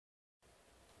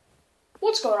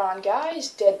What's going on,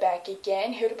 guys? Dead back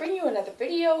again, here to bring you another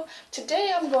video.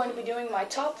 Today I'm going to be doing my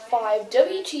top 5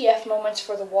 WTF moments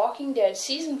for The Walking Dead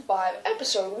Season 5,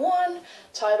 Episode 1,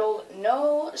 titled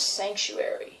No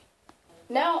Sanctuary.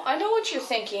 Now, I know what you're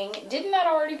thinking. Didn't that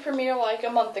already premiere like a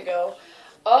month ago?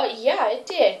 Yeah, it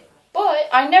did. But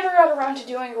I never got around to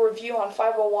doing a review on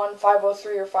 501,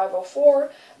 503, or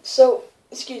 504. So,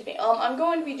 excuse me, I'm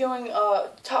going to be doing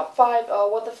top 5,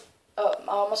 I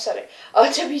almost said it,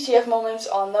 WTF moments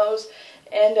on those,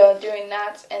 and doing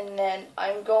that, and then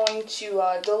I'm going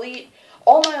to delete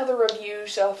all my other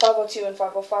reviews, 502 and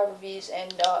 505 reviews,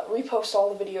 and repost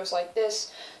all the videos like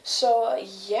this. So,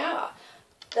 yeah,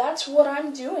 that's what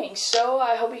I'm doing. So,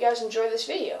 I hope you guys enjoy this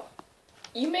video.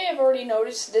 You may have already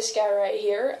noticed this guy right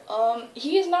here.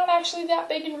 He is not actually that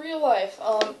big in real life.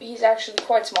 He's actually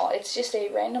quite small. It's just a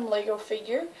random Lego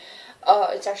figure.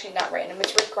 It's actually not random,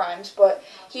 it's Rick Grimes, but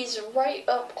he's right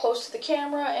up close to the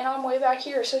camera, and I'm way back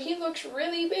here, so he looks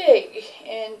really big,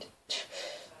 and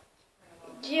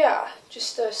yeah,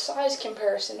 just a size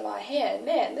comparison to my hand,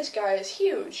 man, this guy is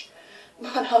huge.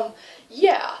 But,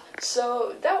 yeah,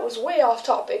 so that was way off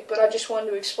topic, but I just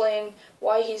wanted to explain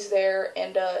why he's there,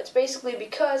 and it's basically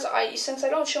because since I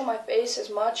don't show my face as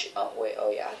much,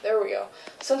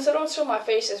 since I don't show my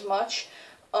face as much,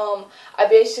 I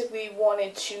basically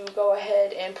wanted to go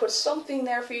ahead and put something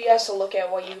there for you guys to look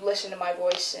at while you listen to my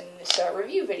voice in this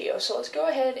review video. So let's go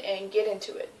ahead and get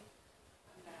into it.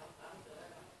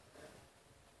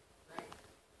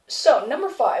 So, number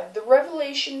 5, the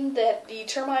revelation that the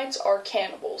termites are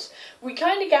cannibals. We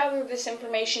kind of gathered this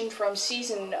information from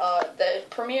the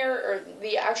premiere, or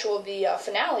the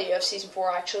finale of Season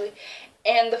 4, actually.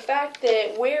 And the fact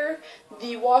that where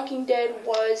The Walking Dead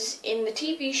was in the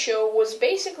TV show was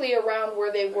basically around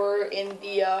where they were in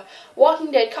the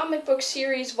Walking Dead comic book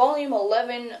series, Volume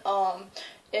 11,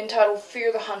 entitled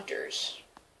Fear the Hunters.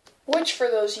 Which, for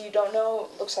those of you who don't know,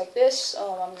 looks like this.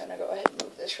 I'm going to go ahead and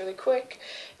move this really quick.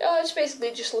 It's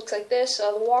basically just looks like this.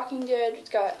 The Walking Dead,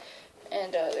 it's got,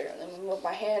 and there, let me move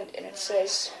my hand, and it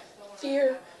says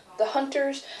Fear the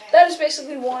Hunters. That is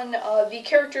basically one of the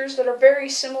characters that are very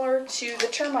similar to the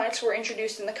termites were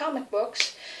introduced in the comic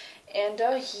books. And,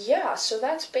 yeah, so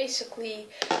that's basically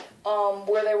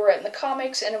where they were in the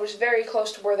comics, and it was very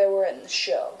close to where they were in the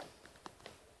show.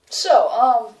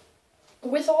 So,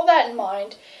 with all that in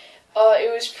mind,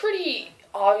 it was pretty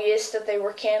obvious that they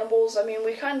were cannibals. I mean,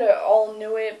 we kind of all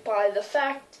knew it by the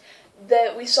fact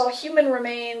that we saw human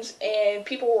remains and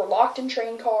people were locked in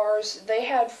train cars. They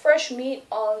had fresh meat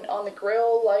on the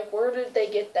grill. Like, where did they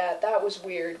get that? That was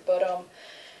weird. But,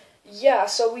 yeah,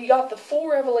 so we got the full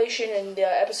revelation in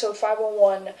episode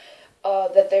 501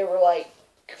 that they were, like,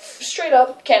 straight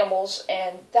up cannibals,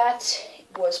 and that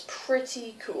was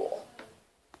pretty cool.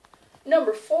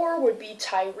 Number 4 would be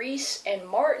Tyrese and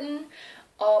Martin.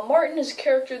 Martin is a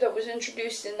character that was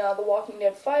introduced in The Walking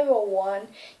Dead 501.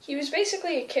 He was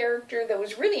basically a character that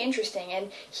was really interesting,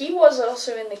 and he was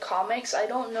also in the comics. I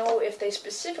don't know if they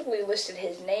specifically listed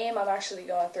his name. I'm actually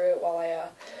going through it while I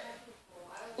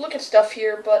look at stuff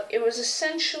here, but it was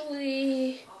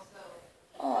essentially...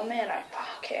 Oh, man, I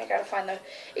gotta find the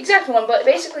exact one, but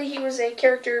basically he was a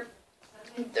character,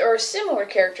 or a similar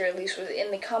character at least, was in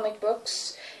the comic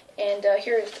books, and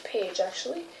here is the page,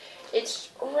 actually. It's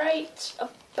right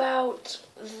about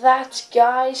that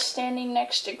guy standing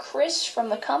next to Chris from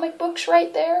the comic books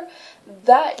right there.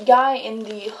 That guy in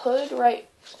the hood right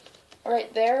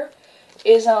there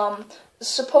is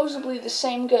supposedly the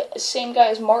same guy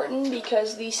as Martin,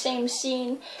 because the same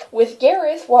scene with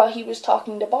Gareth while he was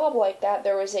talking to Bob like that,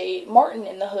 there was a Martin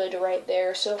in the hood right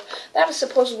there. So that is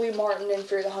supposedly Martin in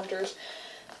Fear the Hunters.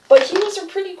 But he was a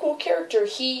pretty cool character.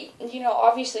 He,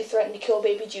 obviously threatened to kill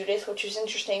baby Judith, which was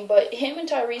interesting, but him and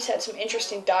Tyrese had some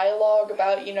interesting dialogue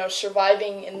about,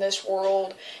 surviving in this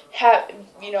world, have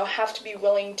to be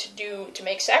willing to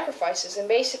make sacrifices, and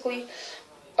basically,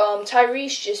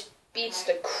 Tyrese just beats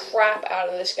the crap out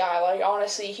of this guy. Like,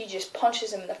 honestly, he just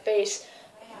punches him in the face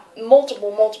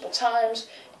multiple times,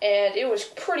 and it was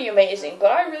pretty amazing.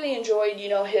 But I really enjoyed,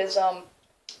 his,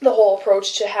 the whole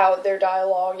approach to how their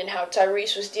dialogue and how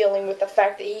Tyrese was dealing with the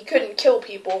fact that he couldn't kill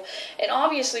people. And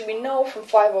obviously we know from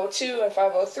 502 and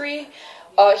 503,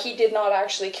 he did not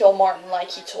actually kill Martin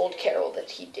like he told Carol that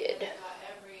he did.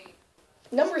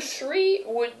 Number 3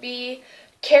 would be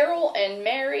Carol and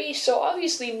Mary. So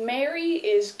obviously Mary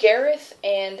is Gareth,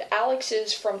 and Alex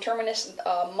is from Terminus'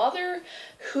 mother,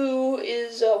 who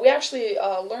is, we actually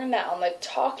learned that on the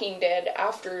Talking Dead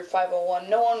after 501.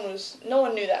 No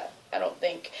one knew that. I don't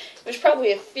think. It was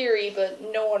probably a theory, but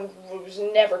was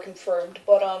never confirmed.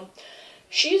 But,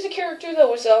 She's a character that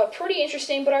was pretty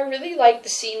interesting, but I really liked the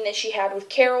scene that she had with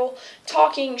Carol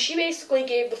talking. She basically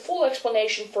gave the full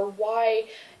explanation for why,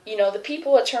 you know, the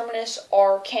people at Terminus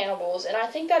are cannibals, and I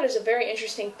think that is a very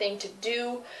interesting thing to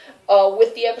do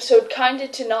with the episode, kind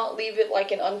of to not leave it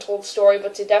like an untold story,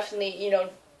 but to definitely,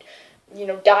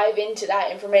 dive into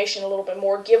that information a little bit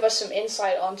more, give us some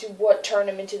insight onto what turned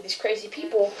them into these crazy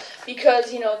people,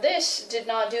 because, this did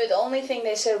not do it. The only thing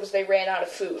they said was they ran out of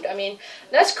food. I mean,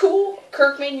 that's cool,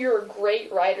 Kirkman, you're a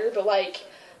great writer, but,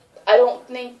 I don't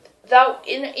think that,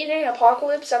 in an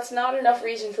apocalypse, that's not enough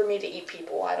reason for me to eat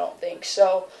people, I don't think,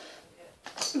 so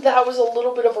that was a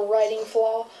little bit of a writing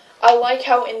flaw. I like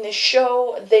how in the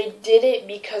show they did it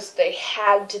because they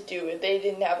had to do it. They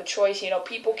didn't have a choice.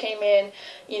 People came in,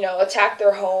 attacked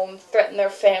their home, threatened their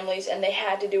families, and they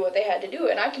had to do what they had to do.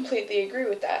 And I completely agree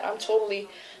with that. I'm totally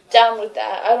down with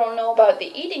that. I don't know about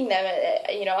the eating them,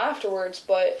 afterwards,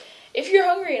 but if you're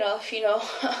hungry enough,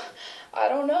 I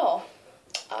don't know.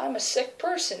 I'm a sick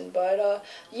person, but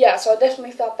yeah, so I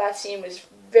definitely thought that scene was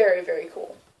very, very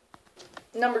cool.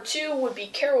 Number 2 would be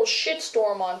Carol's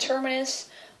shitstorm on Terminus.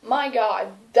 My God,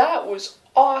 that was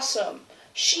awesome.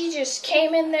 She just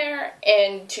came in there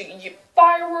and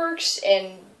fireworks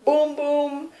and boom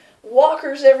boom,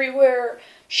 walkers everywhere.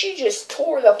 She just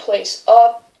tore the place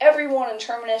up. Everyone in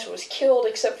Terminus was killed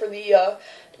except for the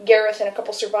Gareth and a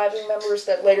couple surviving members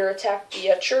that later attacked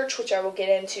the church, which I will get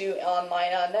into on my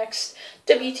next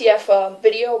WTF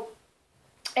video.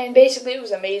 And basically, it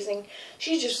was amazing.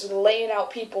 She just was laying out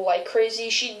people like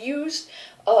crazy. She used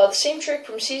the same trick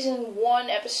from Season 1,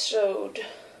 Episode,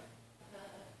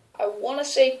 I want to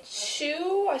say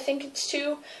 2, I think it's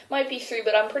 2, might be 3,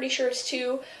 but I'm pretty sure it's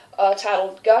 2,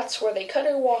 titled Guts, where they cut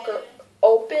a walker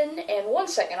open, and 1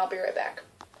 second, I'll be right back.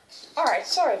 Alright,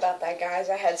 sorry about that, guys.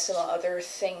 I had some other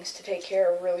things to take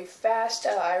care of really fast.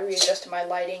 I readjusted my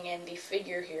lighting and the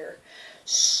figure here.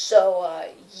 So,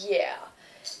 yeah.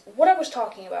 What I was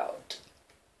talking about.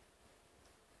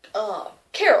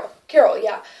 Carol,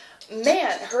 yeah.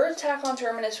 Man, her attack on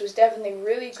Terminus was definitely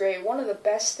really great. One of the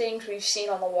best things we've seen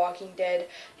on The Walking Dead.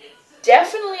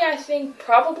 Definitely, I think,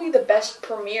 probably the best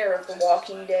premiere of The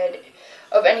Walking Dead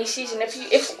of any season.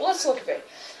 Let's look at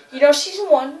it. Season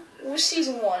 1 was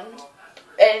Season 1,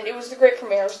 and it was the great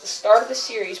premiere. It was the start of the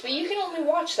series, but you can only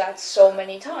watch that so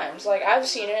many times. I've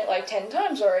seen it 10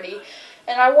 times already,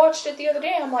 and I watched it the other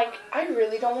day, and I'm like, I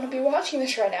really don't want to be watching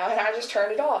this right now, and I just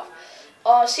turned it off.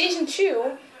 Season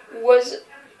 2 was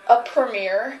a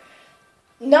premiere.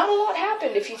 Not a lot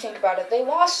happened if you think about it. They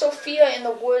lost Sophia in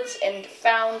the woods and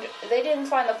they didn't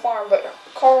find the farm, but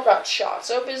Carl got shot.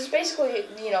 So it was basically,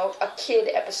 a kid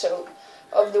episode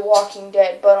of The Walking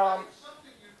Dead. But,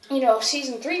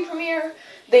 Season 3 premiere,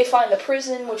 they find the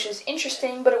prison, which is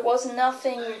interesting, but it was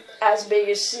nothing as big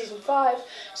as Season 5.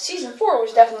 Season 4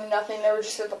 was definitely nothing. They were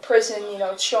just at the prison,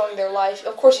 showing their life.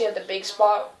 Of course, you had the big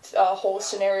spot whole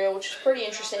scenario, which is pretty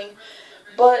interesting.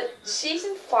 But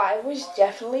Season 5 was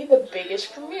definitely the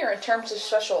biggest premiere in terms of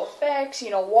special effects,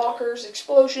 walkers,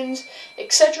 explosions,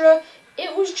 etc.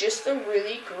 It was just a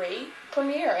really great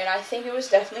premiere, and I think it was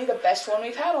definitely the best one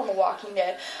we've had on The Walking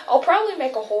Dead. I'll probably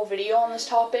make a whole video on this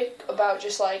topic about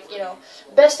just,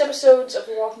 best episodes of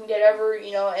The Walking Dead ever,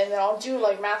 and then I'll do,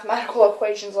 mathematical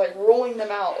equations, ruling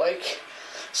them out,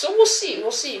 So we'll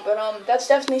see, but that's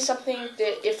definitely something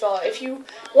that if you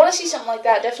want to see something like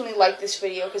that, definitely like this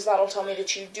video, because that'll tell me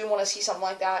that you do want to see something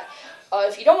like that.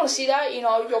 If you don't want to see that,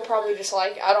 you'll probably just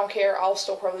I don't care, I'll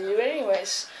still probably do it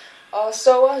anyways.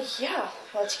 Yeah,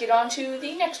 let's get on to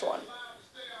the next one.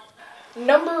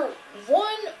 Number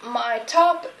 1, my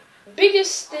top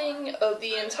biggest thing of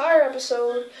the entire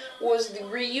episode was the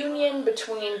reunion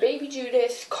between Baby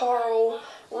Judith, Carl,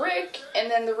 Rick,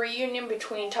 and then the reunion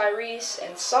between Tyrese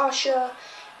and Sasha.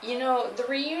 The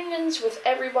reunions with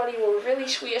everybody were really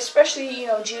sweet, especially,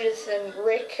 Judith and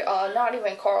Rick, not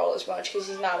even Carl as much, because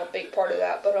he's not a big part of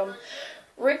that, but,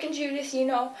 Rick and Judith,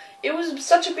 it was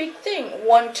such a big thing.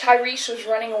 When Tyrese was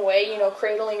running away,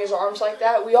 cradling his arms like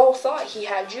that, we all thought he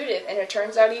had Judith, and it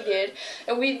turns out he did,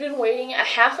 and we'd been waiting a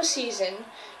half a season,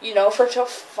 to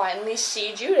finally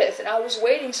see Judith, and I was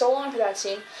waiting so long for that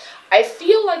scene. I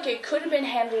feel like it could have been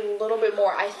handled a little bit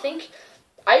more. I think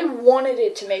I wanted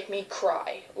it to make me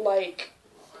cry,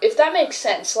 if that makes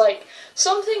sense.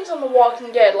 Some things on The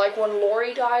Walking Dead, when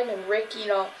Lori died and Rick,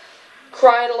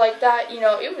 cried like that,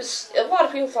 it was, a lot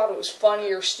of people thought it was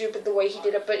funny or stupid the way he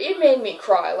did it, but it made me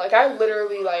cry. I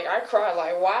literally, I cried,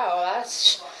 wow,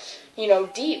 that's,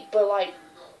 deep, but,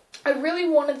 I really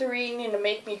wanted the reunion to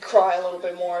make me cry a little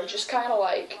bit more, just kind of,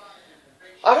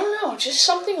 I don't know, just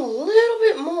something a little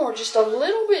bit more, just a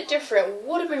little bit different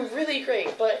would have been really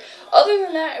great. But other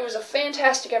than that, it was a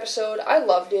fantastic episode. I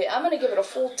loved it. I'm going to give it a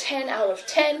full 10 out of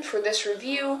 10 for this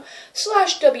review /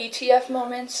 WTF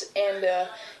moments. And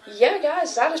yeah,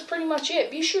 guys, that is pretty much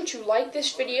it. Be sure to like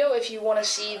this video if you want to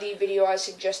see the video I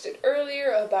suggested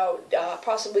earlier about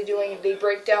possibly doing the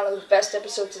breakdown of the best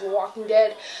episodes of The Walking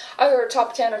Dead, either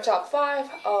top 10 or top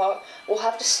 5. We'll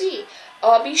have to see.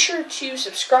 Be sure to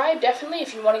subscribe, definitely,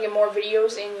 if you want to get more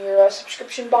videos in your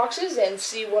subscription boxes and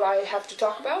see what I have to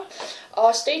talk about.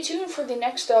 Stay tuned for the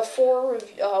next 4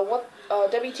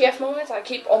 WTF moments. I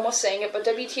keep almost saying it, but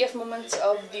WTF moments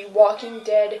of The Walking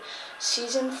Dead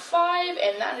Season 5,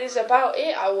 and that is about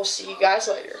it. I will see you guys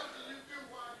later.